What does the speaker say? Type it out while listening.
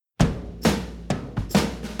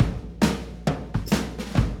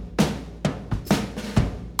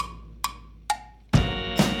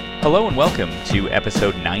Hello and welcome to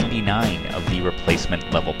episode 99 of the Replacement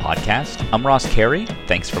Level Podcast. I'm Ross Carey.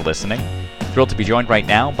 Thanks for listening. Thrilled to be joined right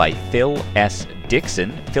now by Phil S.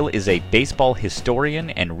 Dixon. Phil is a baseball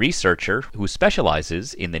historian and researcher who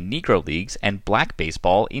specializes in the Negro Leagues and black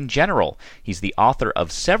baseball in general. He's the author of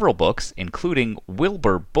several books, including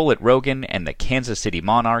Wilbur Bullet Rogan and the Kansas City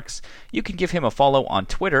Monarchs. You can give him a follow on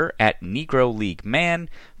Twitter at Negro League Man.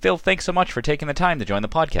 Phil, thanks so much for taking the time to join the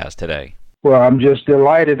podcast today. Well, I'm just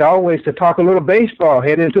delighted always to talk a little baseball,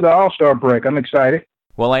 head into the All-Star break. I'm excited.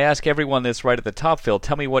 Well, I ask everyone this right at the top, Phil.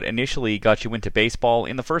 Tell me what initially got you into baseball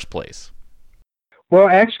in the first place. Well,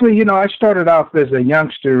 actually, I started off as a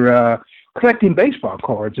youngster collecting baseball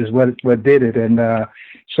cards is what did it. And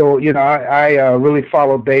so, I really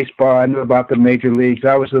followed baseball. I knew about the major leagues.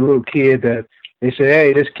 I was a little kid that they said,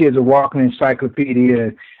 hey, this kid's a walking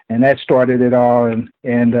encyclopedia. And that started it all. And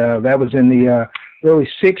that was in the early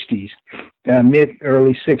 60s,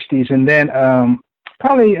 mid-early 60s. And then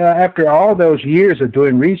probably after all those years of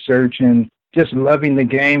doing research and just loving the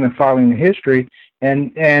game and following the history,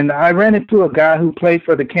 and I ran into a guy who played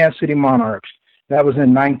for the Kansas City Monarchs. That was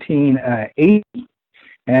in 1980,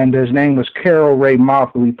 and his name was Carroll Ray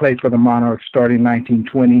Moffett. He played for the Monarchs starting in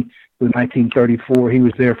 1920 to 1934. He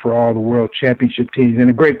was there for all the World Championship teams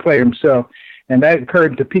and a great player himself. And that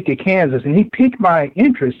occurred in Topeka, Kansas, and he piqued my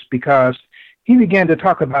interest because he began to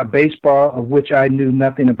talk about baseball, of which I knew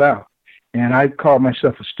nothing about. And I called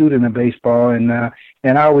myself a student of baseball, and I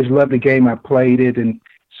always loved the game. I played it, and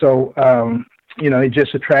so it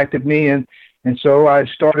just attracted me, and so I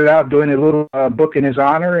started out doing a little book in his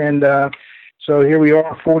honor, and so here we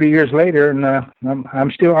are 40 years later, and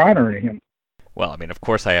I'm still honoring him. Well, I mean, of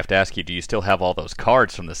course I have to ask you, do you still have all those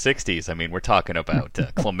cards from the 60s? I mean, we're talking about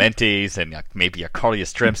Clementes and maybe a Carl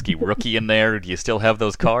Yastrzemski rookie in there. Do you still have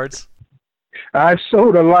those cards? I've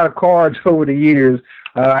sold a lot of cards over the years.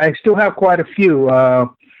 I still have quite a few. Matter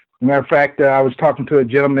of fact, I was talking to a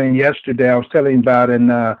gentleman yesterday. I was telling him about in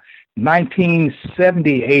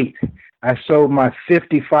 1978, I sold my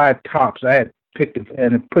 55 tops. I had picked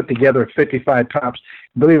and put together 55 tops.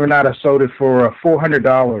 Believe it or not, I sold it for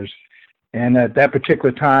 $400. And at that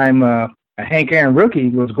particular time, a Hank Aaron rookie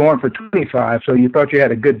was going for $25, so you thought you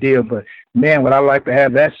had a good deal. But, man, would I like to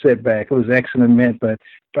have that setback. It was excellent mint, but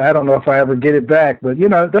I don't know if I ever get it back. But,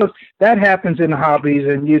 that happens in hobbies,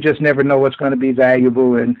 and you just never know what's going to be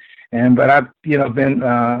valuable. But I've, been,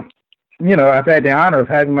 I've had the honor of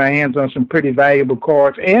having my hands on some pretty valuable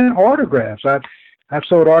cards and autographs. I've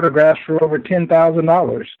sold autographs for over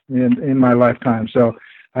 $10,000 in my lifetime. So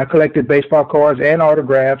I collected baseball cards and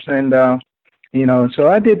autographs, and so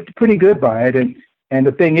I did pretty good by it. And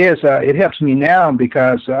the thing is, it helps me now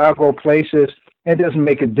because I'll go places. It doesn't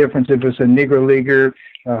make a difference if it's a Negro leaguer,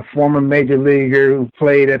 former major leaguer who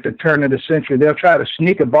played at the turn of the century. They'll try to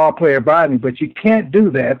sneak a ball player by me, but you can't do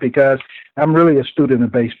that because I'm really a student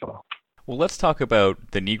of baseball. Well, let's talk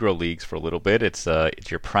about the Negro Leagues for a little bit. It's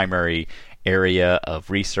your primary area of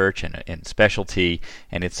research and specialty,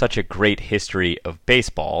 and it's such a great history of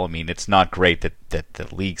baseball. I mean, it's not great that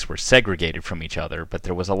the leagues were segregated from each other, but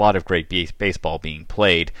there was a lot of great baseball being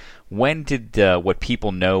played. When did what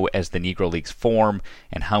people know as the Negro Leagues form,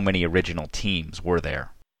 and how many original teams were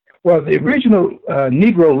there? Well, the original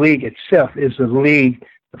Negro League itself is a league.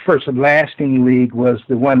 The first lasting league was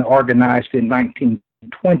the one organized in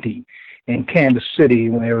 1920 in Kansas City,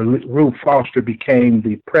 where Rube Foster became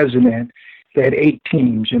the president. They had 8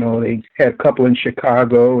 teams. They had a couple in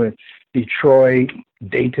Chicago and Detroit.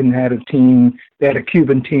 Dayton had a team. They had a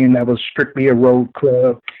Cuban team that was strictly a road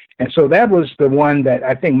club. And so that was the one that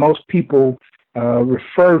I think most people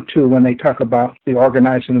refer to when they talk about the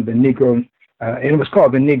organizing of the Negro, and it was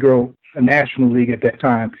called the Negro National League at that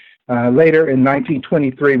time. Later in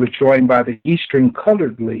 1923, it was joined by the Eastern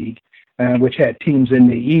Colored League, which had teams in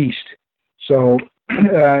the East. So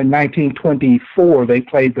in 1924, they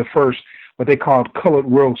played the first, what they called Colored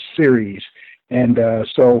World Series. And yes,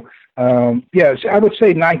 I would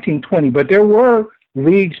say 1920, but there were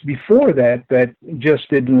leagues before that just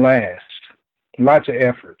didn't last. Lots of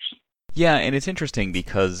efforts. Yeah, and it's interesting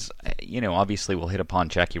because, obviously we'll hit upon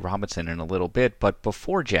Jackie Robinson in a little bit, but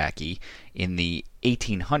before Jackie, in the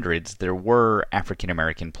 1800s, there were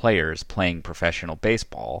African-American players playing professional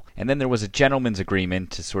baseball, and then there was a gentleman's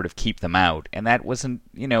agreement to sort of keep them out, and that wasn't,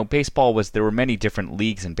 there were many different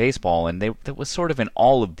leagues in baseball, and that was sort of in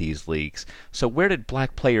all of these leagues. So where did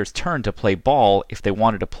black players turn to play ball if they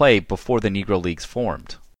wanted to play before the Negro Leagues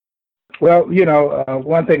formed? Well,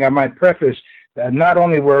 one thing I might preface, not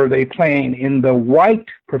only were they playing in the white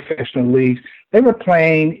professional leagues, they were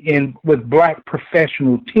playing with black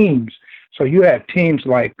professional teams. So you had teams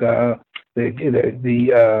like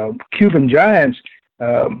the Cuban Giants,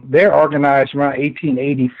 they're organized around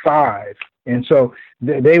 1885. And so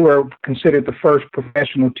they were considered the first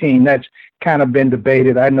professional team. That's kind of been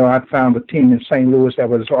debated. I know I found a team in St. Louis that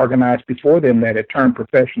was organized before them that had turned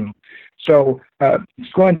professional. So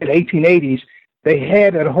going to the 1880s, they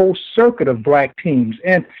had a whole circuit of black teams.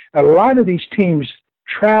 And a lot of these teams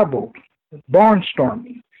traveled,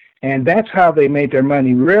 barnstorming. And that's how they made their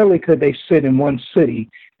money. Rarely could they sit in one city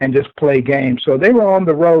and just play games. So they were on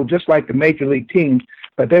the road just like the major league teams,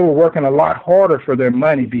 but they were working a lot harder for their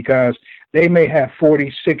money because they may have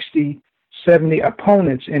 40, 60, 70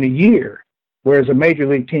 opponents in a year, whereas a major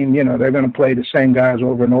league team, they're going to play the same guys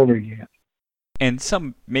over and over again. And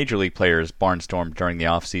some major league players barnstormed during the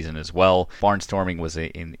offseason as well. Barnstorming was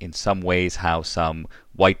in some ways how some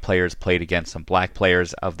white players played against some black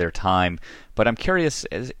players of their time. But I'm curious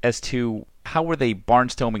as to how were they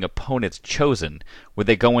barnstorming opponents chosen? Would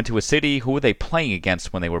they go into a city? Who were they playing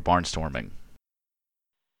against when they were barnstorming?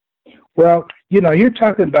 Well, you're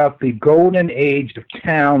talking about the golden age of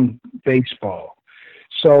town baseball.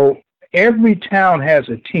 So every town has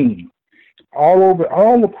a team.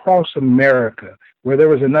 All across America, where there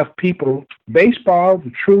was enough people, baseball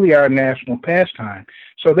was truly our national pastime.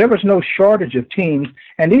 So there was no shortage of teams,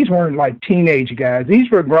 and these weren't like teenage guys.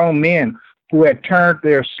 These were grown men who had turned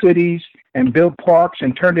their cities and built parks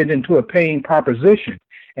and turned it into a paying proposition.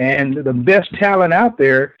 And the best talent out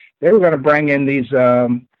there, they were going to bring in these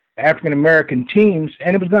African-American teams,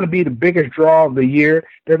 and it was going to be the biggest draw of the year.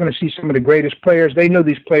 They're going to see some of the greatest players. They knew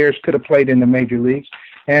these players could have played in the major leagues.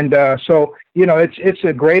 And so it's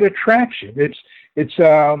a great attraction. And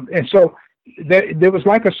so there was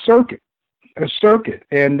like a circuit,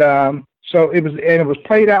 and so it was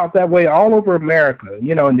played out that way all over America.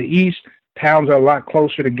 In the East, towns are a lot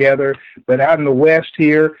closer together, but out in the West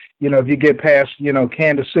here, if you get past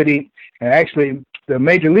Kansas City, and actually the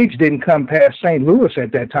major leagues didn't come past St. Louis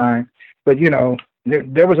at that time, but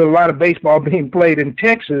there was a lot of baseball being played in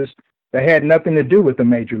Texas that had nothing to do with the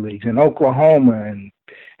major leagues, in Oklahoma. And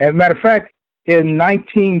as a matter of fact, in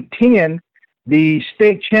 1910, the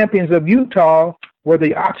state champions of Utah were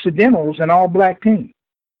the Occidentals, an all-black team.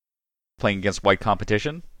 Playing against white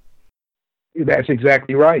competition? That's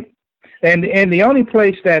exactly right. And the only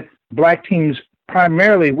place that black teams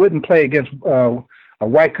primarily wouldn't play against a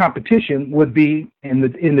white competition would be in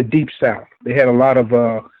the Deep South. They had a lot of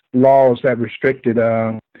laws that restricted,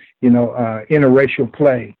 interracial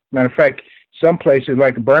play. Matter of fact, some places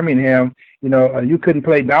like Birmingham, you couldn't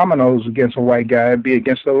play dominoes against a white guy. It'd be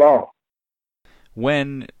against the law.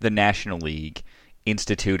 When the National League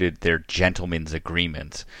instituted their gentleman's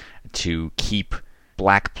agreement to keep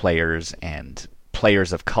black players and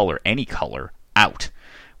players of color, any color, out,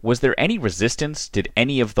 was there any resistance? Did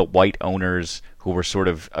any of the white owners who were sort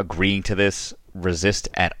of agreeing to this resist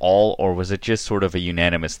at all, or was it just sort of a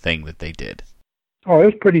unanimous thing that they did? Oh, it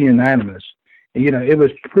was pretty unanimous. It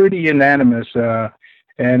was pretty unanimous.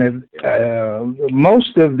 And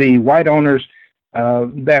most of the white owners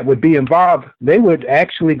that would be involved, they would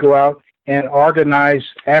actually go out and organize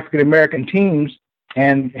African-American teams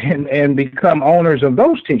and become owners of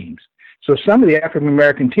those teams. So some of the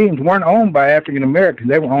African-American teams weren't owned by African-Americans.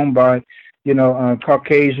 They were owned by,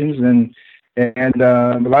 Caucasians and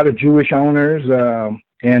a lot of Jewish owners.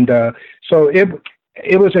 So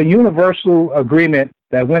it was a universal agreement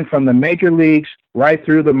that went from the major leagues right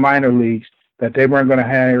through the minor leagues that they weren't going to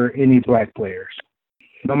hire any black players,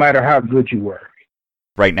 no matter how good you were.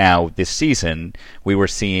 Right now, this season, we were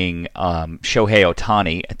seeing Shohei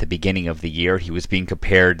Ohtani at the beginning of the year. He was being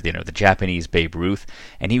compared, the Japanese Babe Ruth,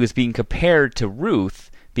 and he was being compared to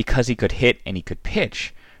Ruth because he could hit and he could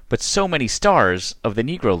pitch. But so many stars of the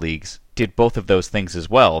Negro Leagues did both of those things as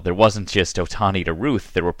well. There wasn't just Ohtani to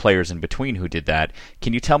Ruth. There were players in between who did that.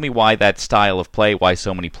 Can you tell me why that style of play, why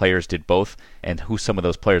so many players did both, and who some of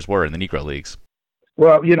those players were in the Negro Leagues?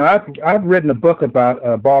 Well, I've written a book about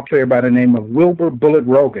a ball player by the name of Wilbur Bullet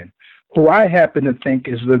Rogan, who I happen to think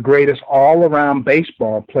is the greatest all-around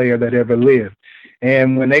baseball player that ever lived.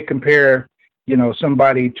 And when they compare,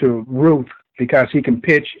 somebody to Ruth because he can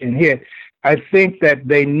pitch and hit, I think that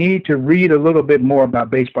they need to read a little bit more about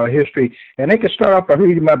baseball history, and they can start off by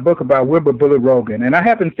reading my book about Wilbur Bullet Rogan. And I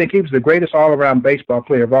happen to think he was the greatest all-around baseball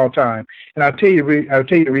player of all time. And I'll tell you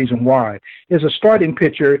the reason why. As a starting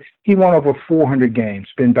pitcher, he won over 400 games,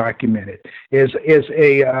 been documented. As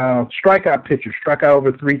a strikeout pitcher, struck out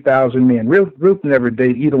over 3,000 men. Ruth never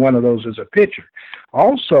did either one of those as a pitcher.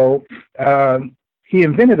 Also, he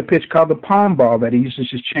invented a pitch called the palm ball that he uses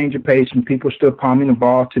to change the pace, and people are still palming the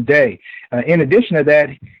ball today. In addition to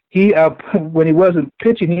that, he when he wasn't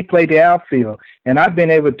pitching, he played the outfield, and I've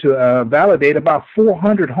been able to validate about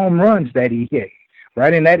 400 home runs that he hit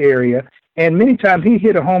right in that area. And many times he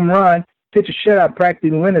hit a home run, pitch a shutout,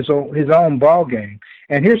 practically win his own ball game.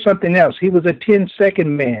 And here's something else: he was a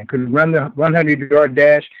 10-second man, could run the 100-yard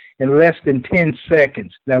dash in less than 10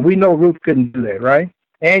 seconds. Now we know Ruth couldn't do that, right?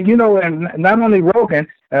 And and not only Rogan,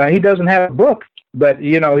 he doesn't have a book, but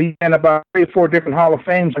he's in about 3 or 4 different Hall of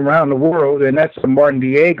Fames around the world, and that's Martin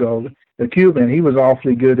Diego, the Cuban. He was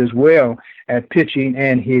awfully good as well at pitching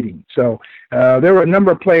and hitting. So there were a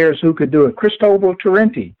number of players who could do it. Cristobal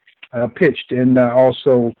Torrente pitched and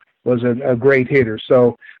also was a great hitter.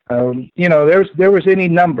 So there was any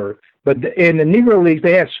number, but in the Negro Leagues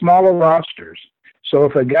they had smaller rosters. So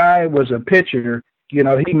if a guy was a pitcher,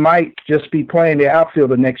 he might just be playing the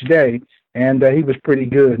outfield the next day, and he was pretty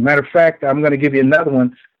good. Matter of fact, I'm going to give you another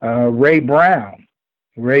one, Ray Brown.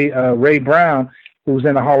 Ray Brown, who's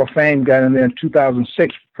in the Hall of Fame, got in there in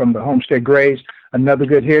 2006 from the Homestead Grays, another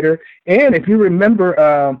good hitter. And if you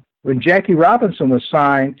remember when Jackie Robinson was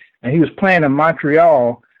signed and he was playing in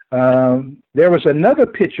Montreal, there was another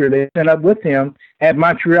pitcher they sent up with him at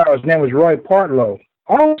Montreal. His name was Roy Partlow,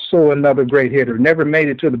 also another great hitter. Never made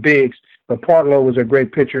it to the bigs, but Partlow was a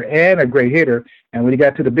great pitcher and a great hitter. And when he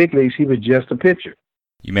got to the big leagues, he was just a pitcher.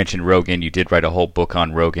 You mentioned Rogan. You did write a whole book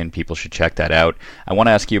on Rogan. People should check that out. I want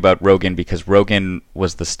to ask you about Rogan because Rogan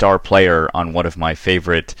was the star player on one of my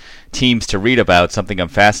favorite teams to read about, something I'm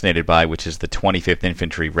fascinated by, which is the 25th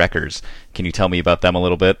Infantry Wreckers. Can you tell me about them a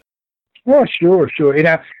little bit? Well, sure.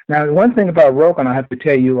 Now, one thing about Rogan, I have to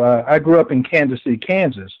tell you, I grew up in Kansas City,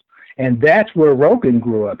 Kansas, and that's where Rogan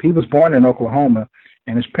grew up. He was born in Oklahoma,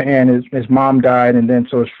 and his mom died, and then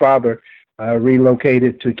so his father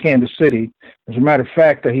relocated to Kansas City. As a matter of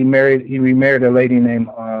fact, he remarried a lady named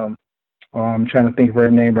I'm trying to think of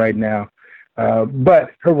her name right now,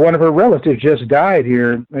 but one of her relatives just died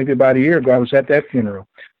here maybe about a year ago. I was at that funeral.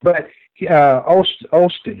 But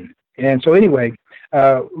Austin, and so anyway,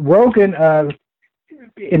 Rogan,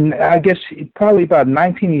 in I guess probably about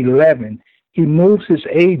 1911, he moves his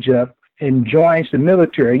age up and joins the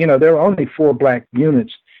military. There were only 4 black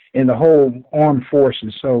units in the whole armed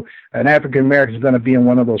forces. So an African American is going to be in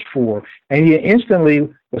one of those 4. And he instantly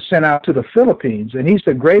was sent out to the Philippines. And he's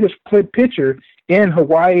the greatest pitcher in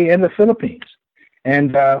Hawaii and the Philippines.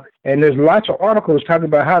 And there's lots of articles talking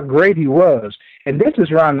about how great he was. And this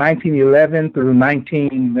is around 1911 through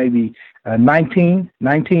 1911 to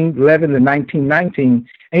 1919.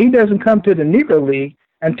 And he doesn't come to the Negro League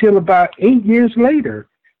until about 8 years later.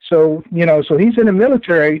 So, so he's in the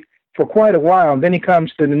military for quite a while, and then he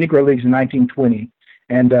comes to the Negro Leagues in 1920,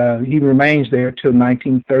 and he remains there till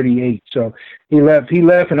 1938. So he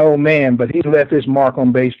left an old man, but he left his mark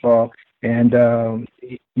on baseball, and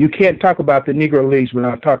you can't talk about the Negro Leagues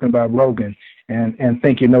without talking about Rogan and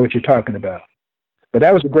think you know what you're talking about. But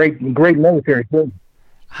that was a great military thing.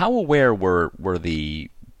 How aware were the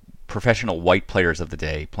professional white players of the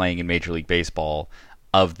day playing in Major League Baseball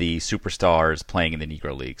of the superstars playing in the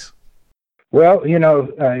Negro Leagues? Well,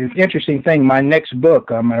 interesting thing. My next book,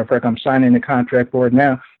 matter of fact, I'm signing the contract for it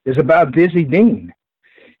now, is about Dizzy Dean.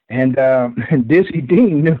 And Dizzy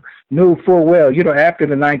Dean knew full well, after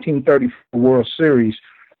the 1934 World Series,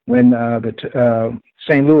 when the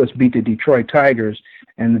St. Louis beat the Detroit Tigers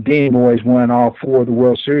and the Dean boys won all 4 of the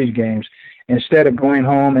World Series games, instead of going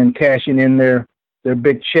home and cashing in their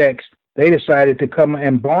big checks, they decided to come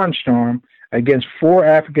and barnstorm against 4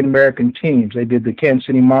 African-American teams. They did the Kansas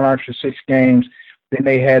City Monarchs for 6 games. Then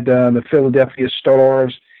they had the Philadelphia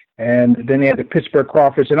Stars, and then they had the Pittsburgh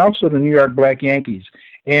Crawfords, and also the New York Black Yankees.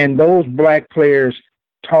 And those black players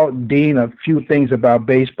taught Dean a few things about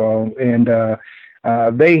baseball, and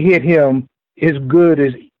they hit him as good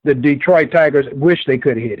as the Detroit Tigers wish they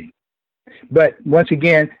could have hit him. But once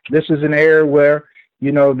again, this is an era where,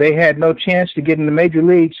 they had no chance to get in the major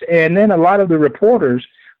leagues, and then a lot of the reporters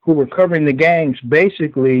who were covering the games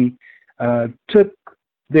basically took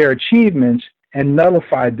their achievements and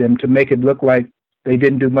nullified them to make it look like they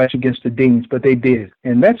didn't do much against the Deans, but they did.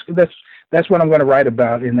 And that's what I'm going to write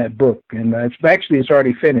about in that book. And it's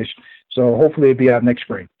already finished, so hopefully it'll be out next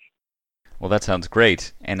spring. Well, that sounds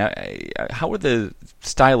great. And how were the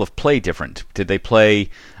style of play different? Did they play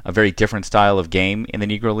a very different style of game in the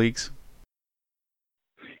Negro Leagues?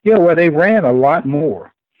 Yeah, well, they ran a lot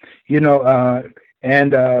more, but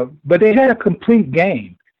they had a complete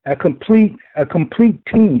game, a complete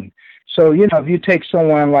team. So, if you take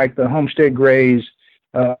someone like the Homestead Grays,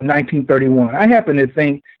 1931, I happen to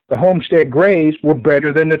think the Homestead Grays were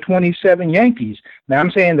better than the 27 Yankees. Now, I'm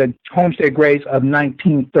saying the Homestead Grays of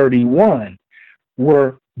 1931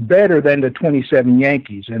 were better than the 27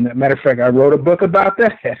 Yankees. And as a matter of fact, I wrote a book about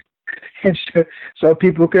that. And so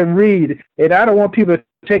people can read. And I don't want people to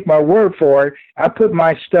take my word for it. I put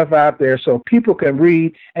my stuff out there so people can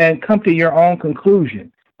read and come to your own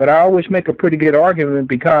conclusion. But I always make a pretty good argument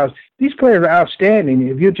because these players are outstanding.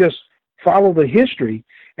 If you just follow the history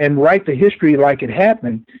and write the history like it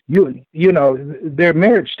happened, you know, their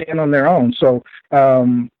merits stand on their own. So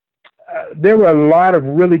there were a lot of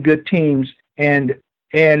really good teams, and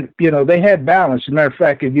you know, they had balance. As a matter of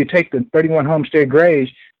fact, if you take the 31 Homestead Grays,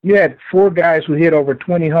 you had 4 guys who hit over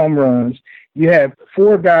 20 home runs. You had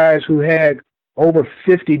 4 guys who had over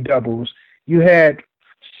 50 doubles. You had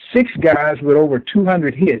 6 guys with over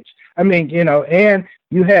 200 hits. I mean, you know, and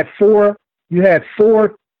you had 4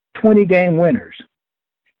 20-game winners.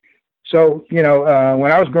 So, you know,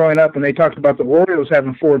 when I was growing up and they talked about the Orioles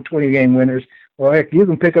having 4 20-game winners, well, heck, you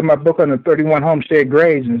can pick up my book on the 31 Homestead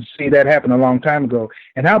Grays and see that happen a long time ago.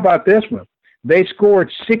 And how about this one? They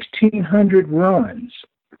scored 1,600 runs.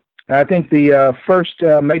 I think the first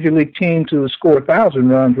major league team to score 1,000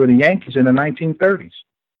 runs were the Yankees in the 1930s.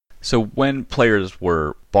 So when players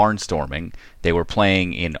were barnstorming, they were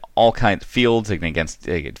playing in all kinds of fields, against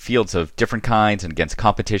fields of different kinds and against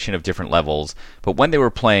competition of different levels. But when they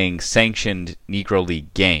were playing sanctioned Negro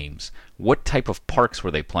League games, what type of parks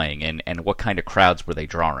were they playing in, and what kind of crowds were they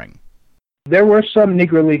drawing? There were some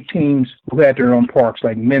Negro League teams who had their own parks,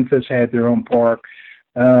 like Memphis had their own park.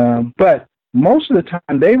 But most of the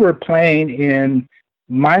time they were playing in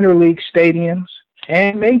minor league stadiums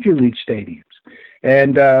and major league stadiums.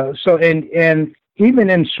 And so even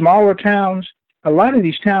in smaller towns, a lot of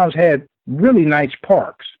these towns had really nice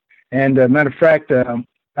parks. And matter of fact,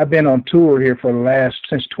 I've been on tour here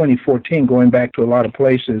since 2014, going back to a lot of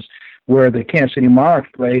places where the Kansas City Monarchs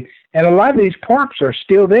played. And a lot of these parks are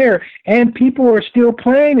still there, and people are still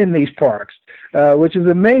playing in these parks, which is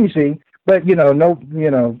amazing. But,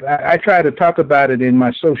 I try to talk about it in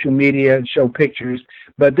my social media and show pictures,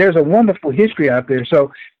 but there's a wonderful history out there.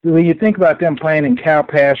 So when you think about them playing in cow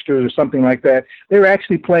pastures or something like that, they're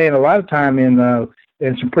actually playing a lot of time in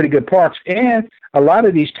some pretty good parks. And a lot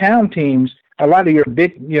of these town teams, a lot of your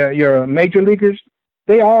major leaguers,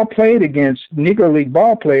 they all played against Negro League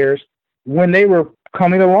ball players when they were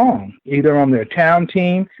coming along, either on their town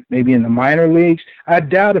team, maybe in the minor leagues. I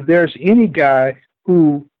doubt if there's any guy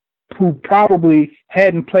who probably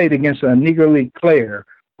hadn't played against a Negro League player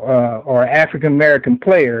or African-American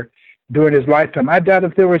player during his lifetime. I doubt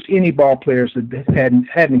if there was any ball players that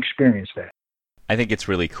hadn't experienced that. I think it's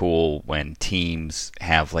really cool when teams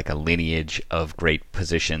have like a lineage of great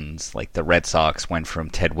positions, like the Red Sox went from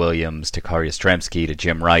Ted Williams to Kari Yastrzemski to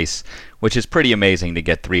Jim Rice, which is pretty amazing to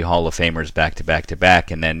get 3 Hall of Famers back to back to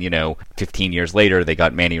back. And then, 15 years later, they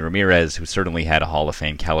got Manny Ramirez, who certainly had a Hall of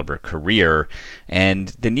Fame caliber career. And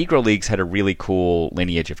the Negro Leagues had a really cool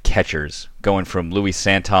lineage of catchers, going from Louis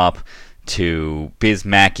Santop to Biz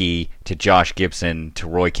Mackey to Josh Gibson to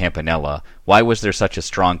Roy Campanella. Why was there such a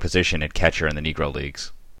strong position at catcher in the Negro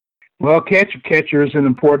Leagues? Well, catcher is an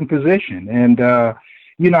important position. And,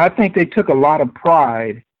 I think they took a lot of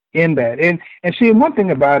pride in that. And see, one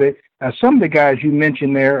thing about it, some of the guys you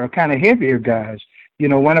mentioned there are kind of heavier guys.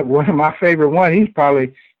 One of my favorite one, he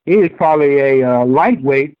was probably a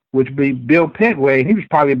lightweight, which would be Bill Petway. He was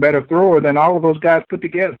probably a better thrower than all of those guys put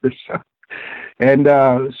together.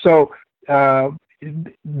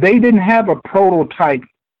 They didn't have a prototype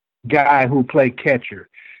guy who played catcher.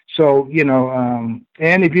 So, and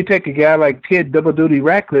if you take a guy like Ted Double Duty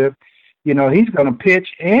Ratcliffe, he's going to pitch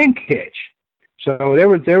and catch. So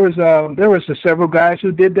there was several guys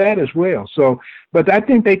who did that as well. So, but I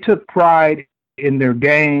think they took pride in their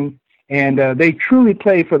game, and they truly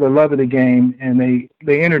played for the love of the game, and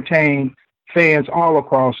they entertained fans all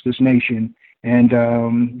across this nation. And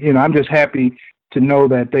I'm just happy to know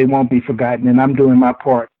that they won't be forgotten, and I'm doing my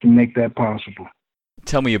part to make that possible.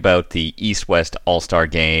 Tell me about the East-West All-Star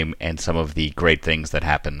Game and some of the great things that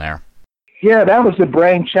happened there. Yeah, that was the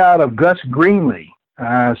brainchild of Gus Greenlee,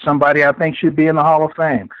 somebody I think should be in the Hall of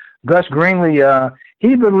Fame. Gus Greenlee,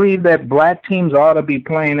 he believed that black teams ought to be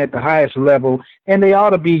playing at the highest level, and they ought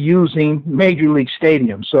to be using major league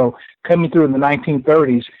stadiums. So coming through in the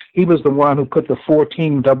 1930s, he was the one who put the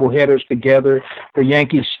 4-team doubleheaders together for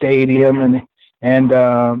Yankee Stadium and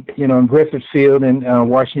Griffith Field in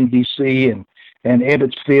Washington, D.C., and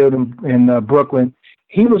Ebbets Field in Brooklyn.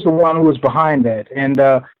 He was the one who was behind that. And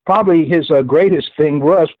probably his greatest thing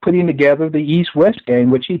was putting together the East-West game,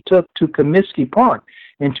 which he took to Comiskey Park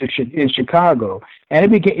in Chicago.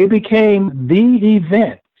 And it became the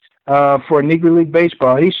event for Negro League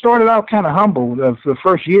Baseball. He started out kind of humble. The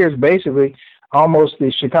first years, basically, almost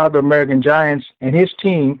the Chicago American Giants and his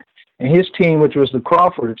team, which was the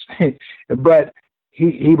Crawfords. But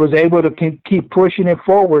he was able to keep pushing it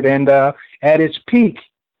forward, and at its peak,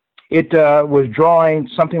 it was drawing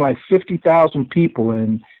something like 50,000 people,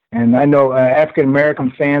 and I know African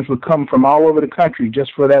American fans would come from all over the country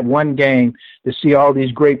just for that one game to see all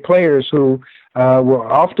these great players who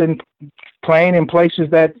were often playing in places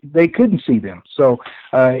that they couldn't see them. So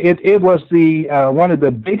it was the one of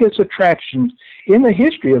the biggest attractions in the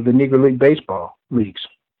history of the Negro League baseball leagues.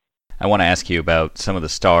 I want to ask you about some of the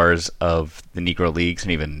stars of the Negro Leagues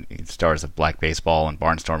and even stars of black baseball and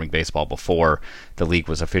barnstorming baseball before the league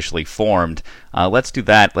was officially formed. Let's do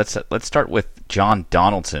that. Let's start with John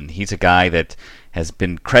Donaldson. He's a guy that has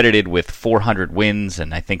been credited with 400 wins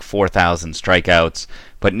and I think 4,000 strikeouts,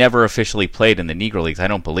 but never officially played in the Negro Leagues. I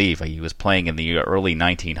don't believe he was playing in the early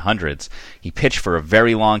 1900s. He pitched for a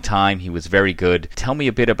very long time. He was very good. Tell me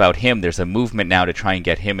a bit about him. There's a movement now to try and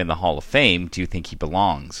get him in the Hall of Fame. Do you think he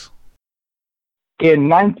belongs? In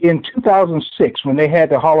 2006, when they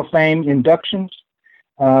had the Hall of Fame inductions,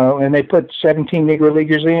 and they put 17 Negro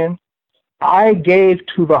Leaguers in, I gave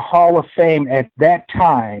to the Hall of Fame at that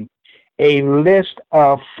time a list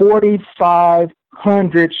of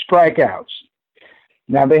 4,500 strikeouts.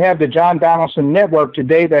 Now, they have the John Donaldson Network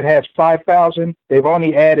today that has 5,000. They've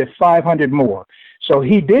only added 500 more. So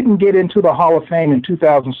he didn't get into the Hall of Fame in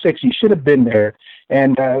 2006. He should have been there.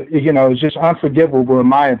 And, it's just unforgivable, in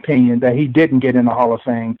my opinion, that he didn't get in the Hall of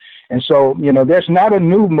Fame. And so, there's not a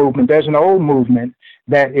new movement. There's an old movement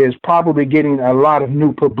that is probably getting a lot of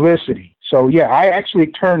new publicity. So, yeah, I actually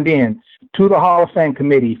turned in to the Hall of Fame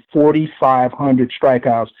committee 4,500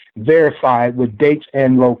 strikeouts verified with dates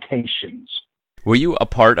and locations. Were you a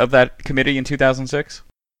part of that committee in 2006?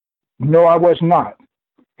 No, I was not.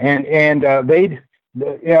 And it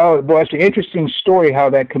was an interesting story how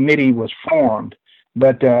that committee was formed.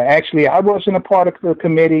 But actually, I wasn't a part of the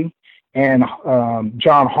committee, and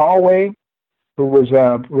John Hallway, who was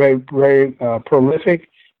very, very prolific,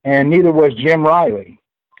 and neither was Jim Riley.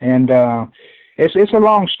 And it's a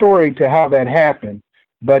long story to how that happened.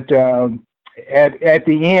 But at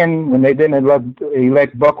the end, when they didn't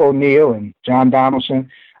elect Buck O'Neil and John Donaldson,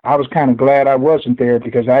 I was kind of glad I wasn't there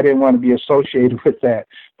because I didn't want to be associated with that.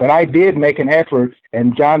 But I did make an effort,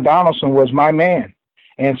 and John Donaldson was my man.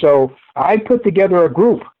 And so I put together a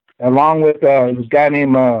group along with this guy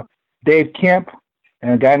named Dave Kemp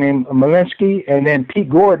and a guy named Malinsky, and then Pete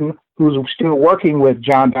Gordon, who's still working with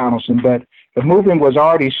John Donaldson. But the movement was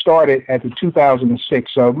already started at the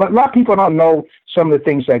 2006. So a lot of people don't know some of the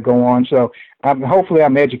things that go on. So hopefully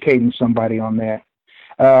I'm educating somebody on that.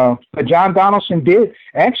 But John Donaldson did.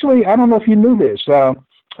 Actually, I don't know if you knew this.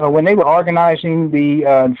 When they were organizing the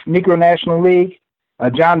Negro National League,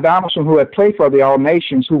 John Donaldson, who had played for the All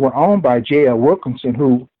Nations, who were owned by J.L. Wilkinson,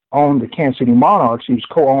 who owned the Kansas City Monarchs. He was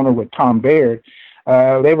co-owner with Tom Baird.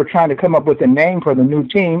 They were trying to come up with a name for the new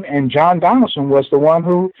team, and John Donaldson was the one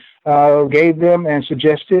who gave them and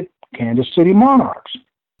suggested Kansas City Monarchs.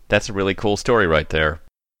 That's a really cool story right there.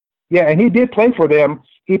 Yeah, and he did play for them.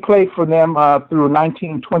 He played for them through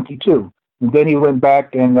 1922. And then he went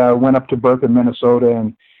back and went up to Berkeley,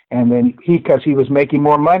 Minnesota, and then because he was making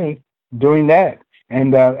more money doing that.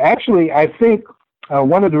 And actually, I think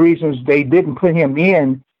one of the reasons they didn't put him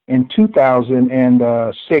in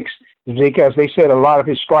 2006 is because they said a lot of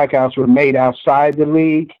his strikeouts were made outside the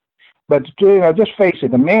league. But just face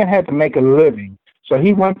it, the man had to make a living. So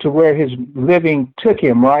he went to where his living took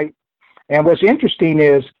him, right? And what's interesting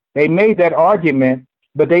is they made that argument,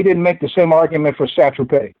 but they didn't make the same argument for Satchel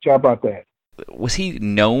Paige. How about that? Was he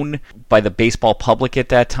known by the baseball public at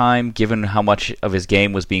that time, given how much of his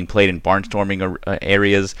game was being played in barnstorming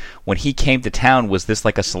areas? When he came to town, was this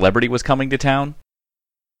like a celebrity was coming to town?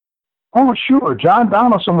 Oh, sure. John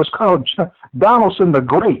Donaldson was called Donaldson the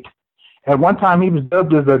Great. At one time, he was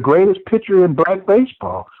dubbed as the greatest pitcher in black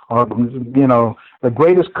baseball, or, the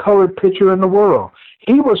greatest colored pitcher in the world.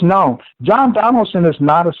 He was known. John Donaldson is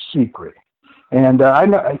not a secret. And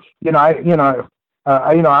I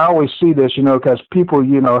always see this, because people,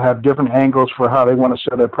 have different angles for how they want to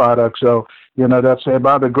sell their product. So, they'll say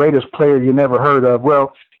about the greatest player you never heard of.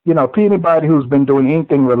 Well, anybody who's been doing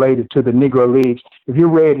anything related to the Negro Leagues, if you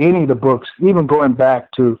read any of the books, even going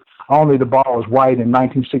back to Only the Ball is White in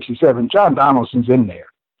 1967, John Donaldson's in there.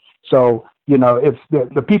 So, if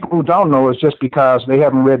the people who don't know, it's just because they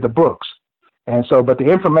haven't read the books. And so, but the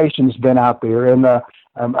information's been out there. And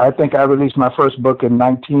I think I released my first book in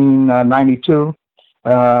 1992.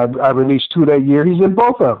 I released 2 that year. He's in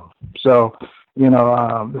both of them. So,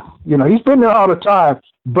 he's been there all the time.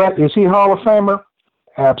 But is he Hall of Famer?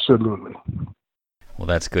 Absolutely. Well,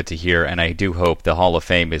 that's good to hear, and I do hope the Hall of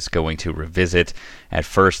Fame is going to revisit. At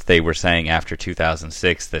first, they were saying after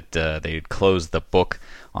 2006 that they had closed the book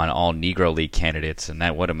on all Negro League candidates,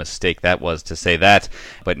 and what a mistake that was to say that.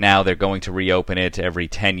 But now they're going to reopen it every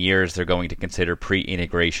 10 years. They're going to consider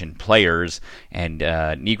pre-integration players, and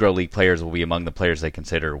Negro League players will be among the players they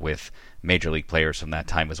consider with Major League players from that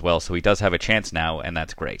time as well. So he does have a chance now, and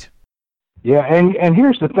that's great. Yeah, and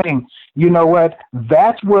here's the thing. You know what?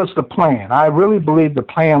 That was the plan. I really believe the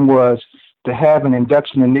plan was to have an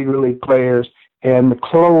induction of Negro League players and to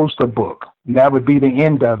close the book. That would be the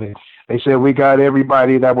end of it. They said we got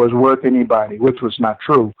everybody that was worth anybody, which was not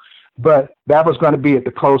true. But that was going to be it,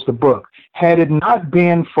 to close the book. Had it not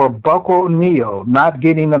been for Buck O'Neil not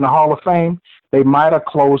getting in the Hall of Fame, they might have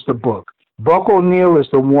closed the book. Buck O'Neil is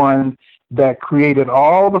the one that created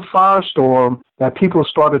all the firestorm that people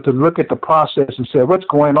started to look at the process and say, what's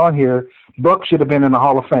going on here? Buck should have been in the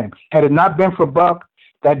Hall of Fame. Had it not been for Buck,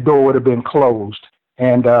 that door would have been closed.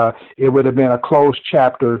 And it would have been a closed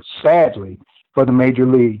chapter, sadly, for the major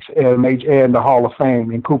leagues and the Hall of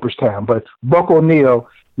Fame in Cooperstown. But Buck O'Neil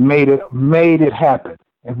made it happen.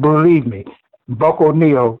 And believe me, Buck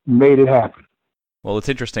O'Neil made it happen. Well, it's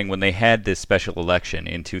interesting, when they had this special election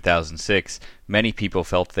in 2006, many people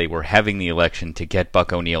felt they were having the election to get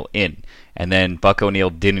Buck O'Neil in, and then Buck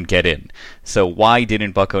O'Neil didn't get in. So why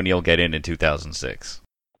didn't Buck O'Neil get in 2006?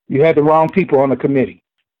 You had the wrong people on the committee.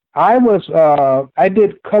 I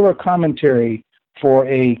did color commentary for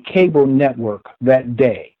a cable network that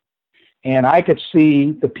day, and I could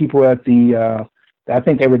see the people at I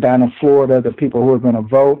think they were down in Florida, the people who were going to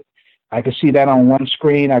vote. I could see that on one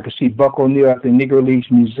screen. I could see Buck O'Neil at the Negro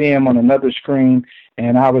Leagues Museum on another screen,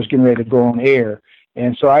 and I was getting ready to go on air.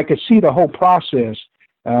 And so I could see the whole process,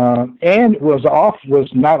 and was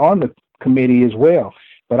not on the committee as well,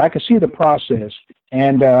 but I could see the process.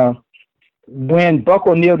 And when Buck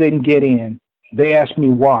O'Neil didn't get in, they asked me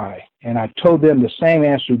why, and I told them the same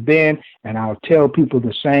answer then, and I'll tell people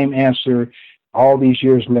the same answer all these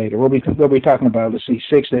years later. What are we talking about? Let's see,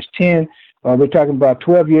 6, that's 10. We're talking about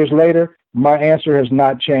 12 years later. My answer has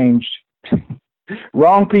not changed.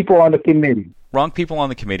 Wrong people on the committee. Wrong people on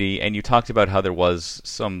the committee, and you talked about how there was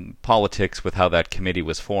some politics with how that committee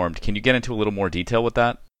was formed. Can you get into a little more detail with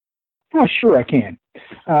that? Oh, sure, I can.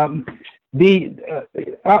 I'll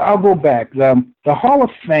go back. The Hall of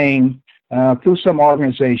Fame, through some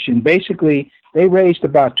organization, basically they raised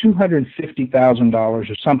about $250,000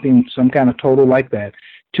 or something, some kind of total like that,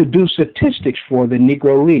 to do statistics for the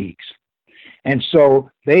Negro Leagues. And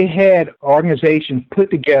so they had organizations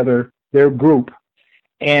put together their group,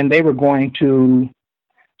 and they were going to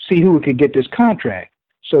see who could get this contract.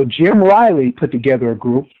 So Jim Riley put together a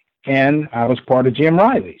group, and I was part of Jim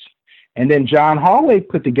Riley's. And then John Hawley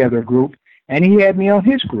put together a group, and he had me on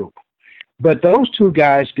his group. But those two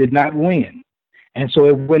guys did not win. And so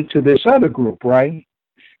it went to this other group, right?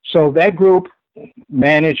 So that group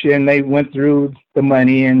managed, and they went through the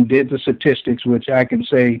money and did the statistics, which I can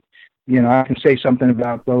say, I can say something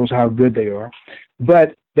about those, how good they are.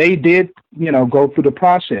 But they did, go through the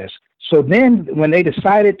process. So then when they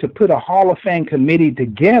decided to put a Hall of Fame committee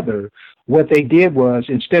together, what they did was,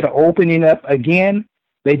 instead of opening up again,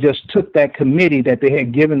 they just took that committee that they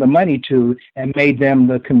had given the money to and made them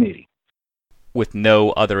the committee. With no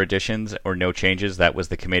other additions or no changes, that was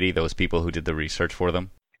the committee, those people who did the research for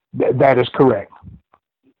them? That is correct.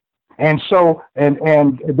 And so, and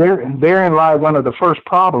therein lies one of the first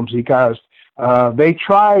problems, because they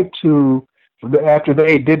tried to, after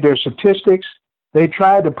they did their statistics, they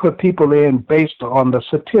tried to put people in based on the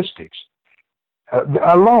statistics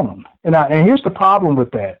alone. And here's the problem with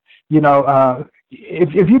that.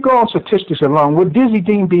 If you go on statistics alone, would Dizzy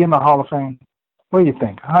Dean be in the Hall of Fame? What do you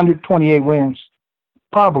think? 128 wins?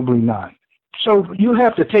 Probably not. So you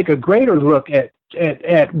have to take a greater look at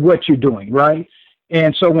what you're doing, right?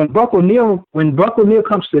 And so when Buck O'Neil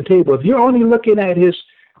comes to the table, if you're only looking at his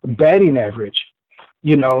batting average,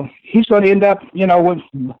 he's going to end up,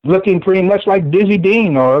 looking pretty much like Dizzy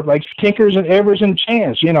Dean or like Tinkers and Evers and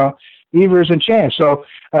Chance, Evers and Chance. So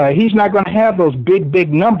he's not going to have those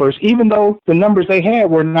big numbers, even though the numbers they had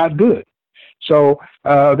were not good. So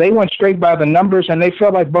they went straight by the numbers, and they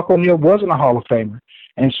felt like Buck O'Neil wasn't a Hall of Famer.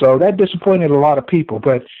 And so that disappointed a lot of people.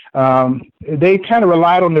 But they kind of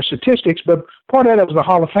relied on the statistics, but part of that was the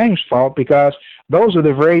Hall of Fame's fault, because those are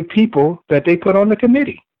the very people that they put on the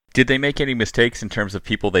committee. Did they make any mistakes in terms of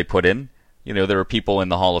people they put in? There are people in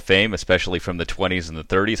the Hall of Fame, especially from the 20s and the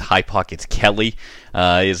 30s. High Pockets Kelly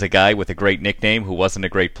is a guy with a great nickname who wasn't a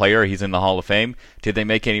great player. He's in the Hall of Fame. Did they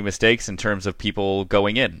make any mistakes in terms of people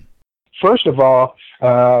going in? First of all,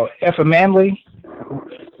 Effa Manley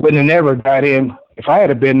would have never got in if I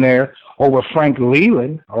had been there over Frank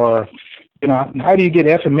Leland, or how do you get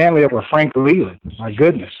F. Manley over Frank Leland? My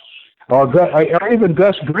goodness, or even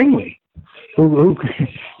Gus Greenlee, who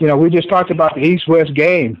we just talked about the East-West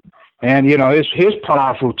game, and his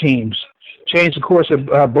powerful teams changed the course of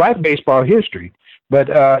black baseball history. But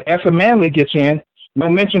F. Manley gets in, no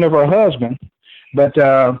mention of her husband, but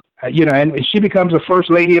and she becomes the first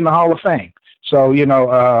lady in the Hall of Fame. So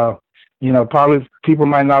probably people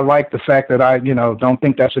might not like the fact that I don't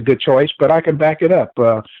think that's a good choice, but I can back it up.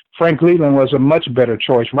 Frank Leland was a much better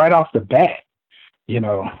choice right off the bat,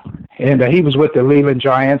 and he was with the Leland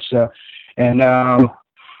Giants and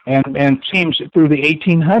teams through the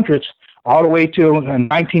 1800s all the way till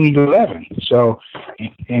 1911. So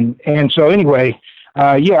so anyway.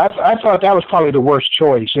 I thought that was probably the worst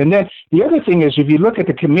choice. And then the other thing is, if you look at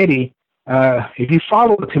the committee, if you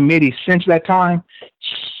follow the committee since that time,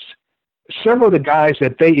 several of the guys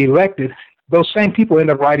that they elected, those same people end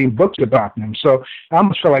up writing books about them. So I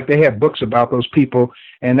almost feel like they had books about those people,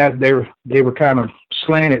 and that they were kind of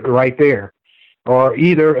slanted right there. Or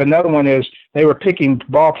either another one is they were picking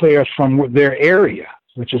ball players from their area,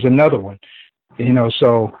 which is another one.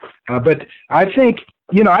 But I think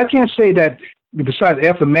I can't say that. Besides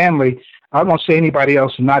F. Manley, I won't say anybody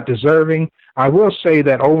else is not deserving. I will say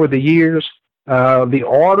that over the years, the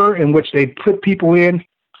order in which they put people in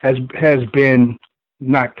has been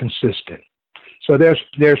not consistent. So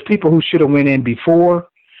there's people who should have went in before,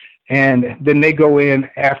 and then they go in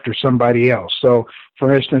after somebody else. So,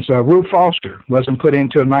 for instance, Rube Foster wasn't put in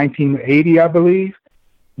until 1980, I believe.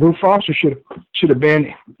 Rube Foster should have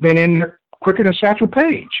been in there quicker than Satchel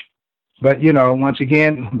Paige. But, once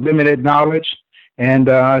again, limited knowledge, and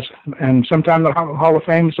sometimes the Hall of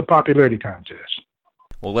Fame is a popularity contest.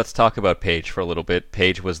 Well, let's talk about Paige for a little bit.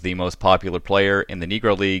 Paige was the most popular player in the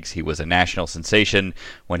Negro Leagues. He was a national sensation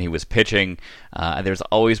when he was pitching. There's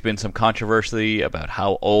always been some controversy about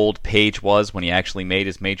how old Paige was when he actually made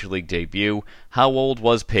his Major League debut. How old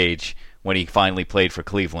was Paige when he finally played for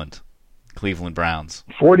Cleveland Browns?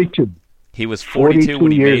 42. He was 42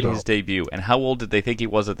 when he made his debut. And how old did they think he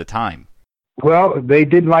was at the time? Well, they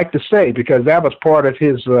didn't like to say, because that was part of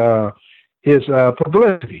his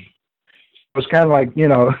publicity. It was kind of like,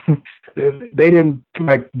 they didn't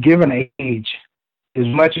give an age as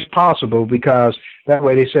much as possible, because that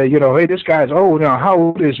way they said, hey, this guy's old. How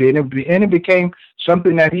old is he? And it became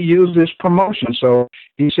something that he used as promotion. So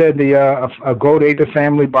he said a Gold the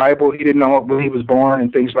Family Bible. He didn't know when he was born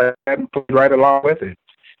and things like that, and put right along with it.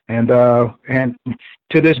 And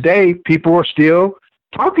to this day, people are still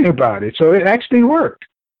talking about it. So it actually worked.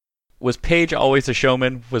 Was Paige always a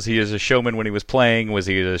showman? Was he as a showman when he was playing? Was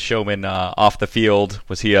he a showman off the field?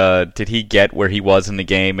 Was he? Did he get where he was in the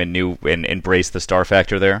game and knew and embraced the star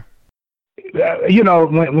factor there?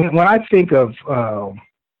 When I think of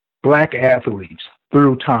black athletes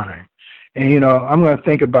through time, and I'm going to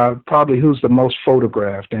think about probably who's the most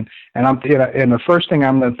photographed, and the first thing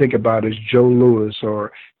I'm going to think about is Joe Louis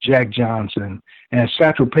or Jack Johnson, and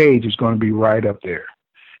Satchel Paige is going to be right up there.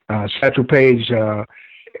 Satchel Paige,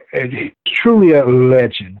 truly a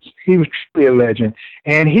legend. He was truly a legend,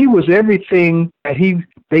 and he was everything that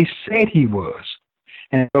they said he was.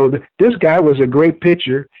 And so this guy was a great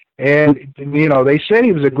pitcher, and they said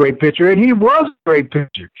he was a great pitcher, and he was a great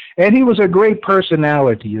pitcher, and he was a great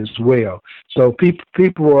personality as well. So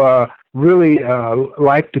people really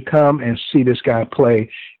like to come and see this guy play.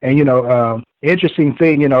 And interesting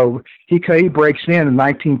thing, he breaks in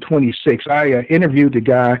 1926. I interviewed the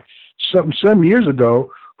guy some years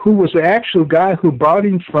ago, who was the actual guy who brought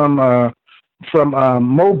him from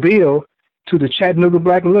Mobile to the Chattanooga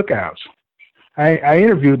Black Lookouts. I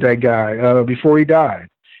interviewed that guy before he died,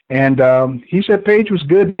 and he said Paige was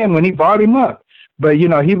good then when he brought him up, but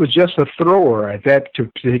he was just a thrower at that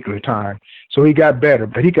particular time, so he got better.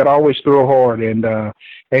 But he could always throw hard, and the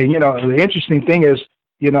interesting thing is,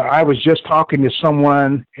 I was just talking to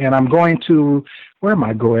someone, and where am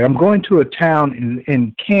I going? I'm going to a town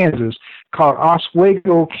in Kansas called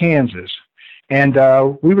Oswego, Kansas. And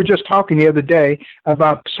we were just talking the other day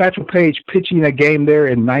about Satchel Paige pitching a game there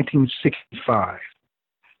in 1965.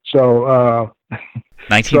 So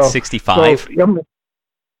 1965?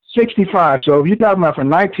 65. So if you're talking about from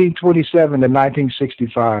 1927 to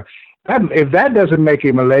 1965, if that doesn't make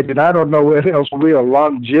him a legend, I don't know what else will.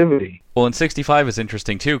 Longevity. Well, and 65 is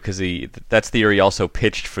interesting, too, because that's the year he also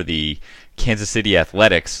pitched for the Kansas City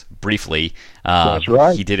Athletics briefly. That's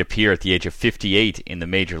right. He did appear at the age of 58 in the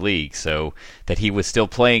Major League, so that he was still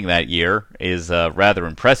playing that year is rather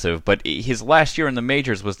impressive. But his last year in the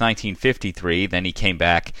majors was 1953. Then he came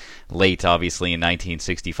back late, obviously, in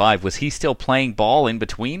 1965. Was he still playing ball in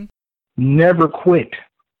between? never quit.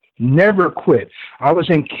 Never quit. I was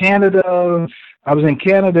in Canada.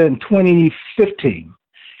 In 2015,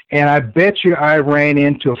 and I bet you I ran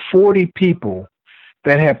into 40 people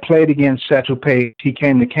that had played against Satchel Paige. He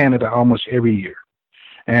came to Canada almost every year.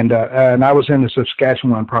 And I was in the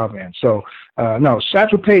Saskatchewan province. So, no,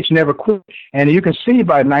 Satchel Paige never quit. And you can see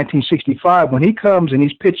by 1965, when he comes and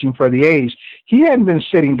he's pitching for the A's, he hadn't been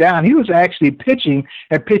sitting down. He was actually pitching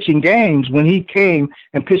games when he came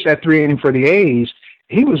and pitched that 3 inning for the A's.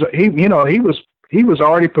 He was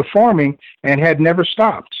already performing and had never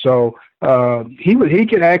stopped. So he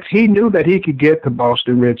knew that he could get the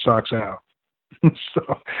Boston Red Sox out.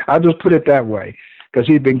 So I'll just put it that way, because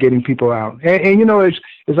he'd been getting people out. And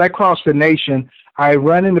as I cross the nation, I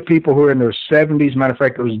run into people who are in their 70s. Matter of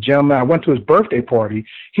fact, there was a gentleman, I went to his birthday party.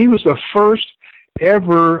 He was the first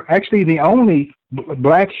ever, actually the only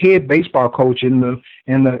black head baseball coach in the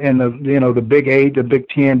the Big 8, the Big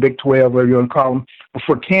 10, Big 12, whatever you want to call them,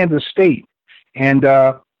 for Kansas State. And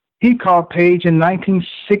he called Paige in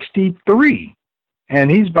 1963. And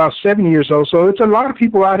he's about 70 years old. So it's a lot of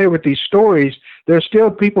people out here with these stories. There's still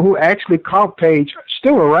people who actually caught Paige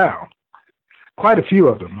still around. Quite a few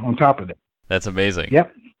of them on top of that. That's amazing.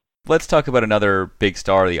 Yep. Let's talk about another big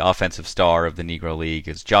star, the offensive star of the Negro League,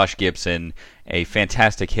 is Josh Gibson, a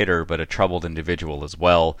fantastic hitter, but a troubled individual as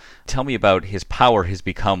well. Tell me about his power has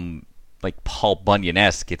become like Paul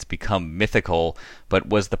Bunyan-esque. It's become mythical, but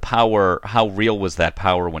was the power, how real was that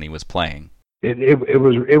power when he was playing? It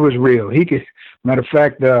was real. He could. Matter of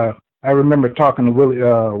fact, I remember talking to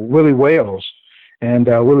Willie Wells, and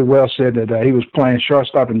Willie Wells said that he was playing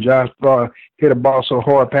shortstop, and Josh hit a ball so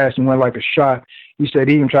hard, past him went like a shot. He said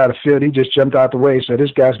he didn't try to field; he just jumped out the way. He said,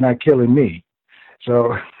 "This guy's not killing me."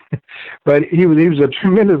 So, but he was a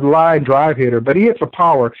tremendous line drive hitter, but he hit for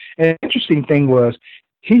power. And the interesting thing was,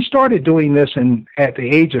 he started doing this at the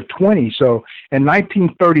age of 20. So in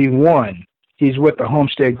 1931. He's with the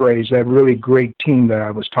Homestead Grays, that really great team that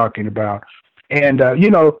I was talking about. And,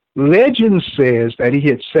 legend says that he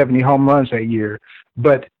hit 70 home runs that year,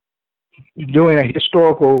 but doing a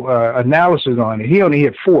historical analysis on it, he only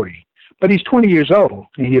hit 40. But he's 20 years old,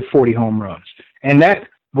 and he hit 40 home runs. And that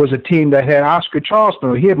was a team that had Oscar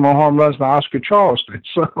Charleston. He hit more home runs than Oscar Charleston.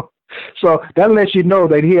 So that lets you know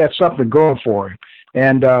that he had something going for him.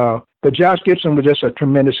 And but Josh Gibson was just a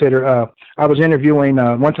tremendous hitter. I was interviewing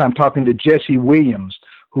one time, talking to Jesse Williams,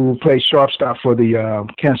 who played shortstop for the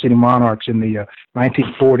Kansas City Monarchs in the